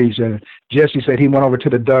 1940s. And Jesse said he went over to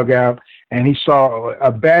the dugout and he saw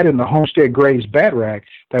a bat in the Homestead Grays bat rack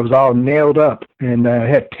that was all nailed up and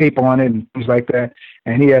had tape on it and things like that.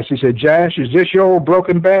 And he said, "Josh, is this your old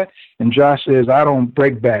broken bat?" And Josh says, "I don't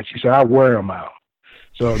break bats." He said, "I wear them out."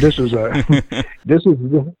 So this was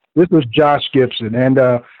this was Josh Gibson, and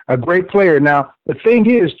a great player. Now, the thing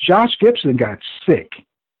is, Josh Gibson got sick.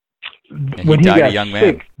 And when he died a young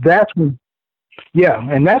man. That's when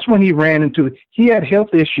he ran into, he had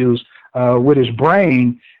health issues with his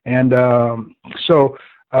brain, and they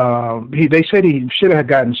said he should have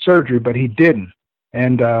gotten surgery, but he didn't.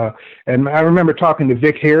 And I remember talking to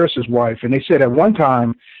Vic Harris's wife, and they said at one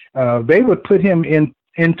time they would put him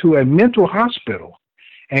into a mental hospital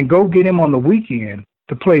and go get him on the weekend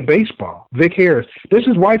to play baseball. Vic Harris,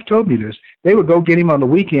 his wife told me this. They would go get him on the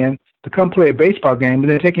weekend to come play a baseball game and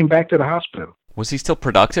then take him back to the hospital. Was he still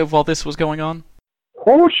productive while this was going on?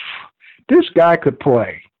 Oh, this guy could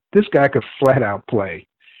play. This guy could flat out play.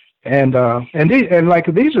 And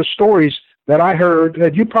these are stories that I heard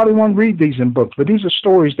that you probably won't read these in books, but these are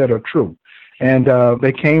stories that are true. And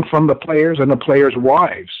they came from the players and the players'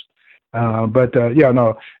 wives.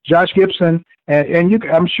 Josh Gibson, and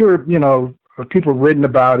I'm sure, people have written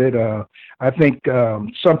about it. I think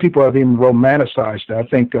some people have even romanticized it. I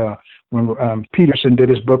think when Peterson did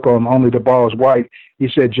his book on Only the Ball is White, he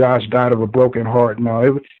said Josh died of a broken heart.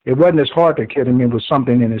 No, it wasn't his heart that killed him. It was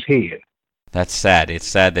something in his head. That's sad. It's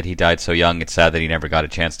sad that he died so young. It's sad that he never got a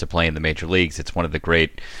chance to play in the major leagues. It's one of the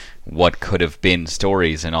great what could have been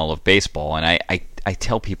stories in all of baseball. And I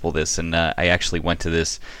tell people this, and I actually went to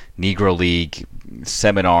this Negro League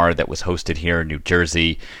seminar that was hosted here in New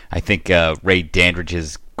Jersey. I think Ray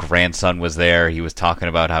Dandridge's grandson was there. He was talking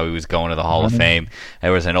about how he was going to the Hall of Fame.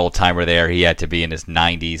 There was an old-timer there. He had to be in his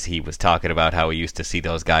 90s. He was talking about how he used to see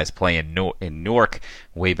those guys play in Newark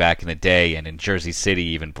way back in the day and in Jersey City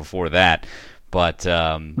even before that. But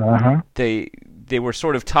they were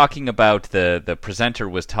sort of talking about, the presenter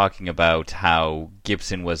was talking about how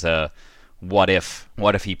Gibson was a what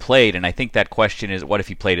if he played, and I think that question is, what if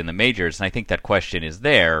he played in the majors? And I think that question is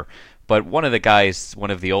there, But one of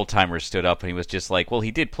the old-timers stood up and he was just like, well,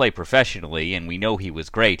 he did play professionally, and we know he was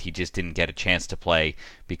great. He just didn't get a chance to play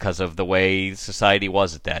because of the way society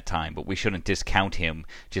was at that time. But we shouldn't discount him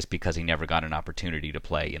just because he never got an opportunity to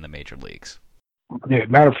play in the major leagues. Yeah,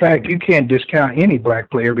 matter of fact, you can't discount any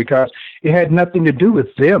black player because it had nothing to do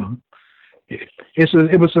with them.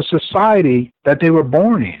 It was a society that they were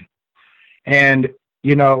born in. And,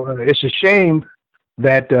 it's a shame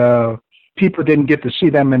that people didn't get to see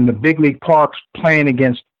them in the big league parks playing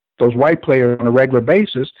against those white players on a regular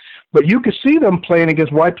basis, but you could see them playing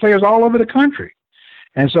against white players all over the country.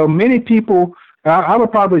 And so many people, I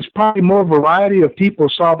would probably more variety of people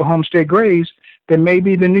saw the Homestead Grays than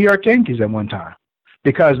maybe the New York Yankees at one time,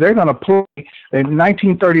 because they're going to play in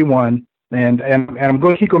 1931, and I'm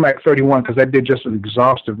going to keep going back 31 because I did just an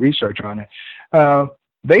exhaustive research on it.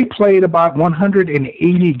 They played about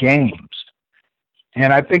 180 games.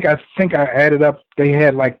 And I think I added up, they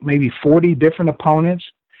had like maybe 40 different opponents,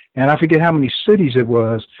 and I forget how many cities it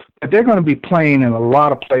was, but they're going to be playing in a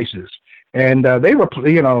lot of places. And they were,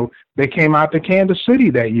 they came out to Kansas City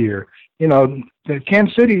that year.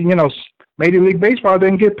 Kansas City, Major League Baseball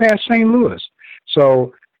didn't get past St. Louis.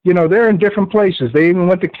 So, they're in different places. They even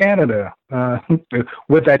went to Canada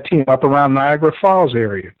with that team up around Niagara Falls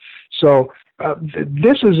area. So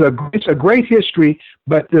it's a great history,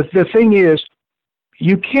 but the thing is,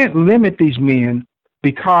 you can't limit these men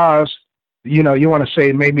because, you want to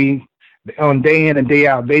say maybe on day in and day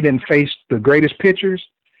out, they didn't face the greatest pitchers,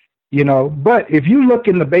 but if you look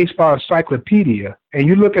in the baseball encyclopedia and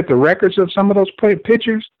you look at the records of some of those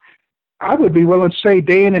pitchers, I would be willing to say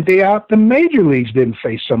day in and day out, the major leagues didn't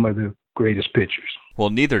face some of the greatest pitchers. Well,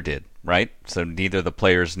 neither did, right? So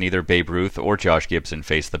neither Babe Ruth or Josh Gibson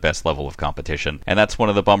faced the best level of competition. And that's one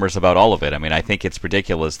of the bummers about all of it. I mean, I think it's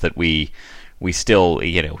ridiculous that we still,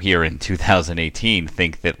 here in 2018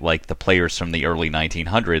 think that like the players from the early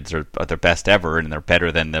 1900s are the best ever and they're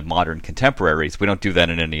better than the modern contemporaries. We don't do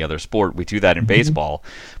that in any other sport. We do that in baseball.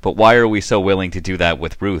 But why are we so willing to do that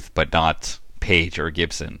with Ruth but not Page or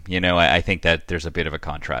Gibson? I think that there's a bit of a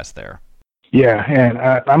contrast there. Yeah, and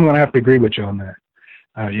I'm going to have to agree with you on that.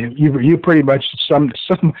 You pretty much summed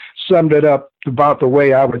it up about the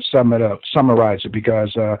way I would summarize it,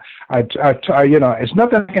 because it's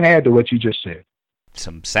nothing I can add to what you just said.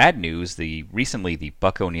 Some sad news. Recently the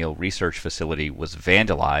Buck O'Neil Research Facility was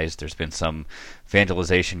vandalized. There's been some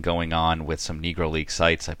vandalization going on with some Negro League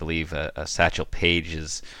sites. I believe a Satchel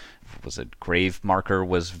Page's grave marker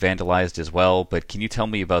was vandalized as well. But can you tell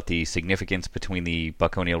me about the significance between the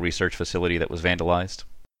Buck O'Neil Research Facility that was vandalized?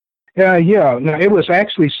 No, it was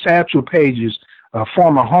actually Satchel Page's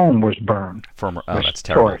former home was burned. That's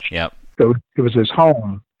terrible. Yep. So it was his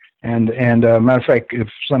home. And matter of fact, if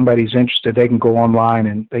somebody's interested, they can go online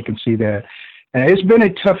and they can see that. And it's been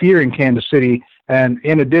a tough year in Kansas City. And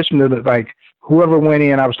in addition to whoever went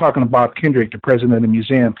in, I was talking about Kendrick, the president of the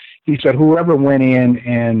museum. He said whoever went in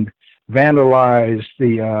and vandalized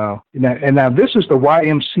and now this is the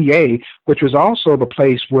YMCA, which was also the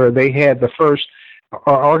place where they had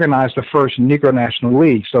organized the first Negro National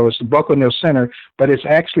League. So it's the Buck O'Neil Center, but it's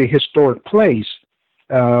actually a historic place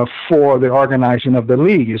for the organizing of the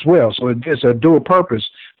league as well. So it's a dual purpose.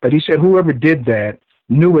 But he said whoever did that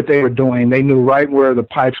knew what they were doing. They knew right where the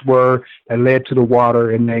pipes were that led to the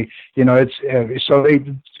water, and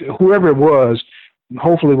whoever it was,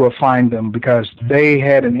 hopefully we'll find them, because they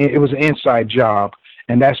had it was an inside job,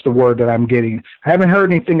 and that's the word that I'm getting. I haven't heard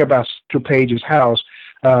anything about Satchel Page's house,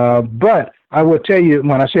 but I will tell you,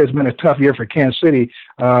 when I say it's been a tough year for Kansas City,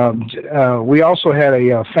 we also had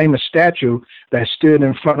a famous statue that stood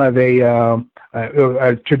in front of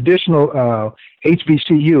a traditional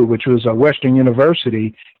HBCU, which was a Western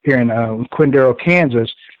University here in Quindaro, Kansas,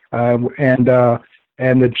 and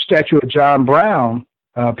the statue of John Brown.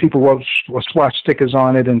 People will swatch stickers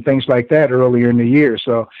on it and things like that earlier in the year.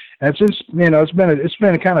 So it's just, it's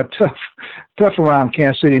been kind of tough around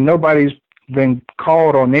Kansas City. Nobody's been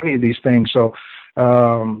called on any of these things. So,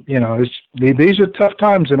 these are tough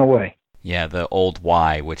times in a way. Yeah, the old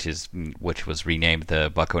Y, which was renamed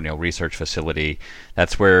the Buck O'Neil Research Facility.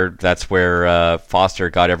 That's where Foster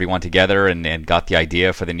got everyone together and got the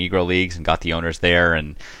idea for the Negro Leagues and got the owners there,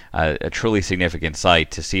 and a truly significant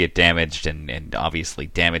site. To see it damaged and obviously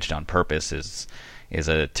damaged on purpose is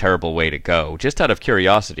a terrible way to go. Just out of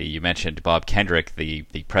curiosity, you mentioned Bob Kendrick, the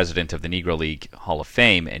president of the Negro League Hall of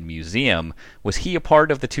Fame and Museum. Was he a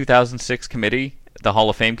part of the 2006 committee, the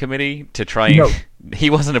Hall of Fame committee, to try and... No.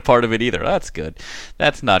 He wasn't a part of it either. That's good.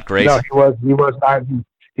 That's not great. No, he was not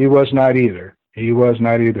either. He was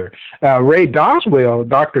not either. Ray Doswell,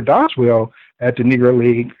 Dr. Doswell at the Negro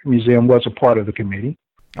League Museum was a part of the committee.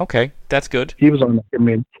 Okay, that's good. He was on the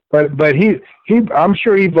committee, but he I'm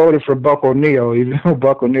sure he voted for Buck O'Neil, even though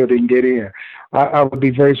Buck O'Neil didn't get in. I would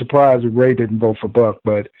be very surprised if Ray didn't vote for Buck,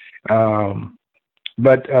 yeah,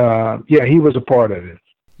 he was a part of it.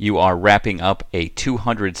 You are wrapping up a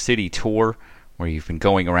 200-city tour where you've been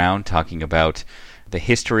going around talking about the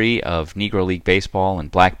history of Negro League baseball and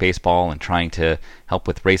black baseball and trying to help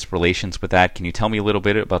with race relations with that. Can you tell me a little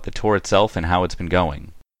bit about the tour itself and how it's been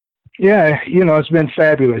going? Yeah, it's been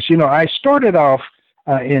fabulous. I started off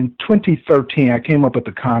in 2013. I came up with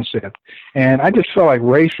the concept, and I just felt like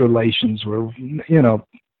race relations were,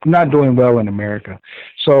 not doing well in America.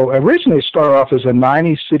 So originally it started off as a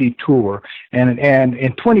 90-city tour, and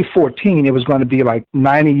in 2014 it was going to be like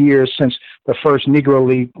 90 years since the first Negro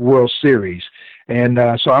League World Series. And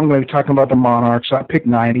so I'm going to be talking about the Monarchs. I picked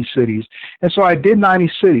 90 cities. And so I did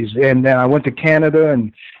 90 cities. And then I went to Canada.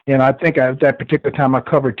 And I think at that particular time I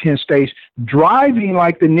covered 10 states, driving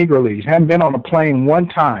like the Negro Leagues. Hadn't been on a plane one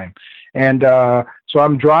time. And so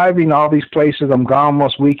I'm driving all these places. I'm gone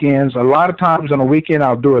most weekends. A lot of times on a weekend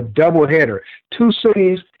I'll do a double header. 2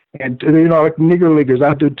 cities. And, like Negro Leaguers,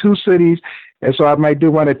 I'll do 2 cities. And so I might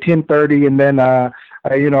do one at 10:30 and then I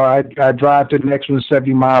drive to the next one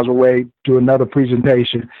 70 miles away to another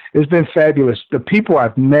presentation. It's been fabulous. The people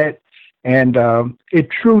I've met, and it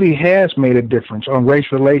truly has made a difference on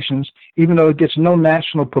race relations, even though it gets no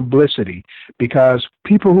national publicity, because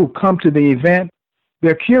people who come to the event,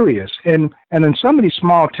 they're curious. And in some of these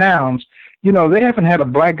small towns, they haven't had a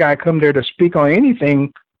black guy come there to speak on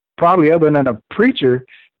anything, probably other than a preacher,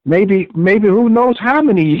 maybe who knows how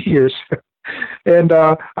many years. And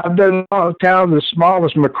I've done towns as small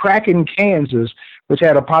as McCracken, Kansas, which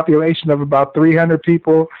had a population of about 300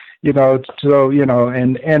 people,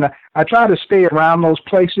 and I try to stay around those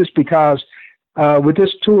places because with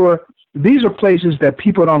this tour, these are places that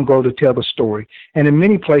people don't go to tell the story. And in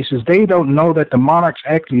many places, they don't know that the Monarchs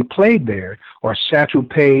actually played there, or Satchel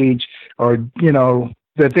Paige, or,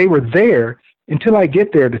 that they were there until I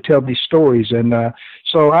get there to tell these stories. And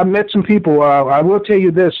so I met some people. I will tell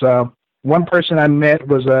you this. One person I met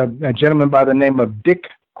was a gentleman by the name of Dick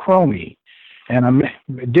Cromie. And I met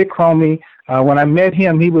Dick Cromie. When I met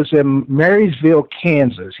him, he was in Marysville,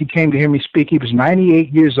 Kansas. He came to hear me speak. He was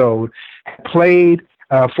 98 years old, played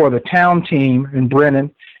for the town team in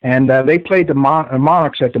Brennan, and they played the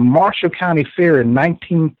Monarchs at the Marshall County Fair in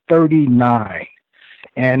 1939.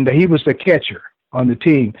 And he was the catcher on the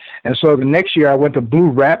team. And so the next year I went to Blue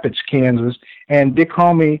Rapids, Kansas, and Dick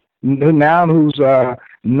Cromie, now who's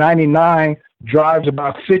 99, drives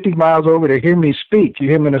about 50 miles over to hear me speak,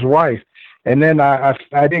 him and his wife. And then I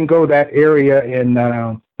didn't go that area in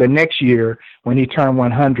the next year when he turned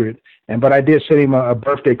 100. But I did send him a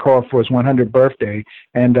birthday card for his 100th birthday.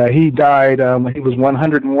 And he died when he was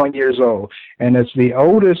 101 years old. And it's the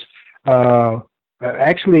oldest,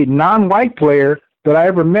 actually non-white player that I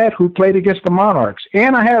ever met who played against the Monarchs.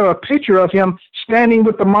 And I have a picture of him standing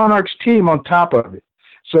with the Monarchs team on top of it.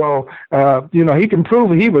 So, he can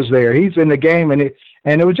prove he was there. He's in the game, and it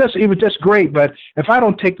was just great. But if I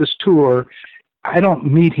don't take this tour, I don't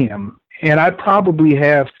meet him. And I probably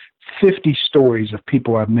have 50 stories of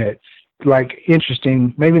people I've met, like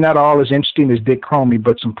interesting, maybe not all as interesting as Dick Cromie,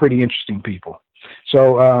 but some pretty interesting people.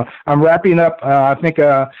 So I'm wrapping up. I think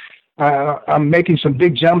I'm making some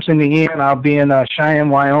big jumps in the end. I'll be in Cheyenne,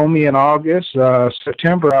 Wyoming in August.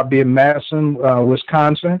 September, I'll be in Madison,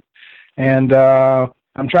 Wisconsin. And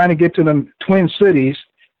I'm trying to get to the Twin Cities,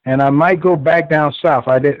 and I might go back down south.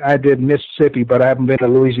 I did Mississippi, but I haven't been to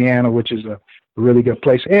Louisiana, which is a really good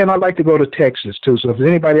place. And I'd like to go to Texas, too. So if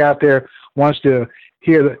anybody out there wants to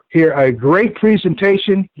hear a great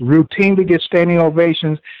presentation, routinely get standing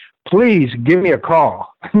ovations, please give me a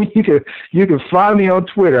call. You can find me on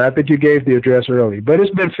Twitter. I think you gave the address early. But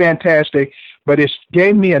it's been fantastic. But it's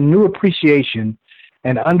gave me a new appreciation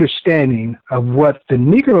and understanding of what the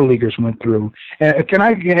Negro Leaguers went through. And can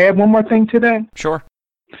I add one more thing to that? Sure.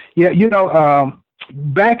 Yeah,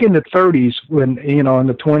 back in the 30s, when in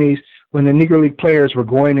the 20s, when the Negro League players were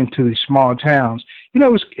going into these small towns,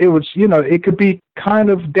 it could be kind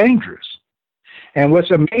of dangerous. And what's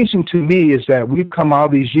amazing to me is that we've come all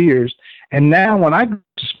these years, and now when I go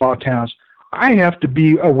to small towns, I have to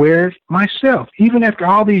be aware myself, even after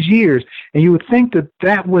all these years. And you would think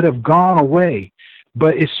that would have gone away,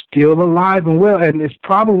 but it's still alive and well. And it's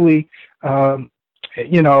probably, I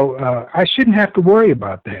shouldn't have to worry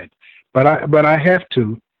about that, but I have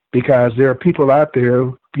to, because there are people out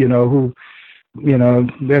there, who,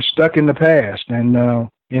 they're stuck in the past, and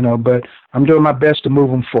but I'm doing my best to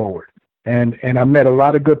move them forward. And I met a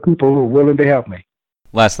lot of good people who are willing to help me.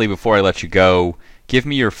 Lastly, before I let you go, Give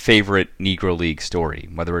me your favorite Negro League story,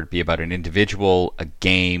 whether it be about an individual, a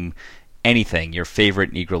game, anything, your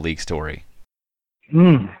favorite Negro League story.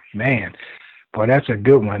 Man, boy, that's a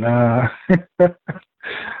good one. I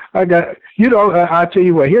got, I'll tell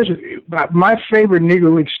you what, here's my favorite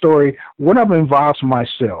Negro League story. One of them involves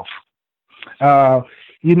myself. Growing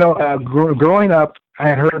up, I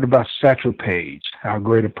had heard about Satchel Paige, how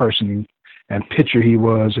great a person and pitcher he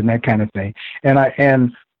was and that kind of thing. And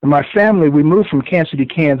my family, we moved from Kansas City,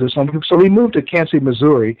 Kansas. So we moved to Kansas City,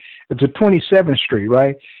 Missouri, to 27th Street,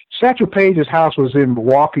 right? Satchel Paige's house was in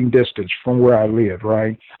walking distance from where I lived,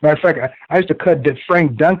 right? Matter of fact, I used to cut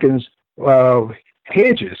Frank Duncan's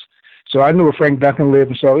hedges. So I knew where Frank Duncan lived.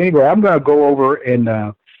 And so anyway, I'm going to go over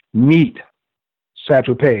and meet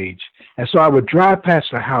Satchel Paige. And so I would drive past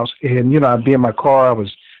the house and, I'd be in my car. I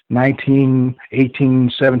was 19,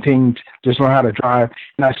 18, 17, just learned how to drive.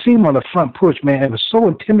 And I see him on the front porch, man. It was so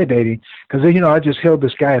intimidating because, I just held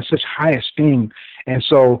this guy in such high esteem. And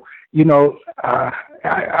so,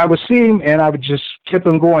 I would see him and I would just keep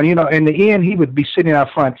him going. In the end, he would be sitting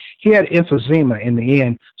out front. He had emphysema in the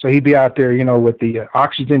end. So he'd be out there, with the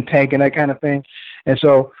oxygen tank and that kind of thing. And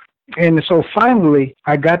so finally,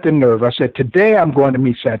 I got the nerve. I said, today I'm going to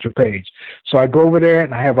meet Satchel Paige. So I go over there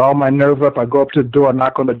and I have all my nerve up. I go up to the door,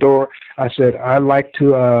 knock on the door. I said, I'd like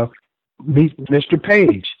to meet Mr.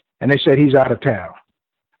 Paige. And they said, he's out of town.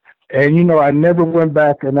 And, I never went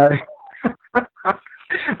back and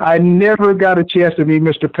I never got a chance to meet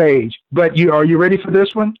Mr. Paige. But are you ready for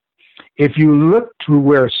this one? If you look to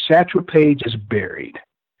where Satchel Paige is buried,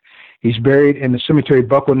 he's buried in the cemetery.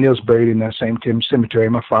 Buckle Neal's buried in that same cemetery.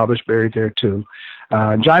 My father's buried there too.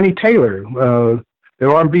 Johnny Taylor, the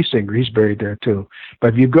R&B singer, he's buried there too.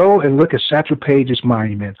 But if you go and look at Satchel Paige's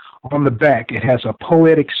monument, on the back it has a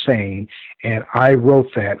poetic saying, and I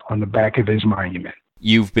wrote that on the back of his monument.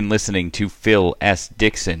 You've been listening to Phil S.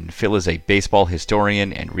 Dixon. Phil is a baseball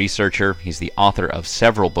historian and researcher. He's the author of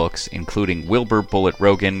several books, including Wilbur Bullet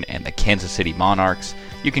Rogan and the Kansas City Monarchs.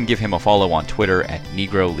 You can give him a follow on Twitter at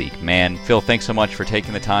Negro League Man. Phil, thanks so much for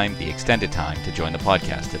taking the extended time, to join the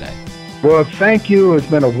podcast today. Well, thank you. It's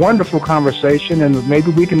been a wonderful conversation, and maybe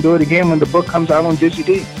we can do it again when the book comes out on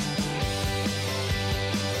DigiD.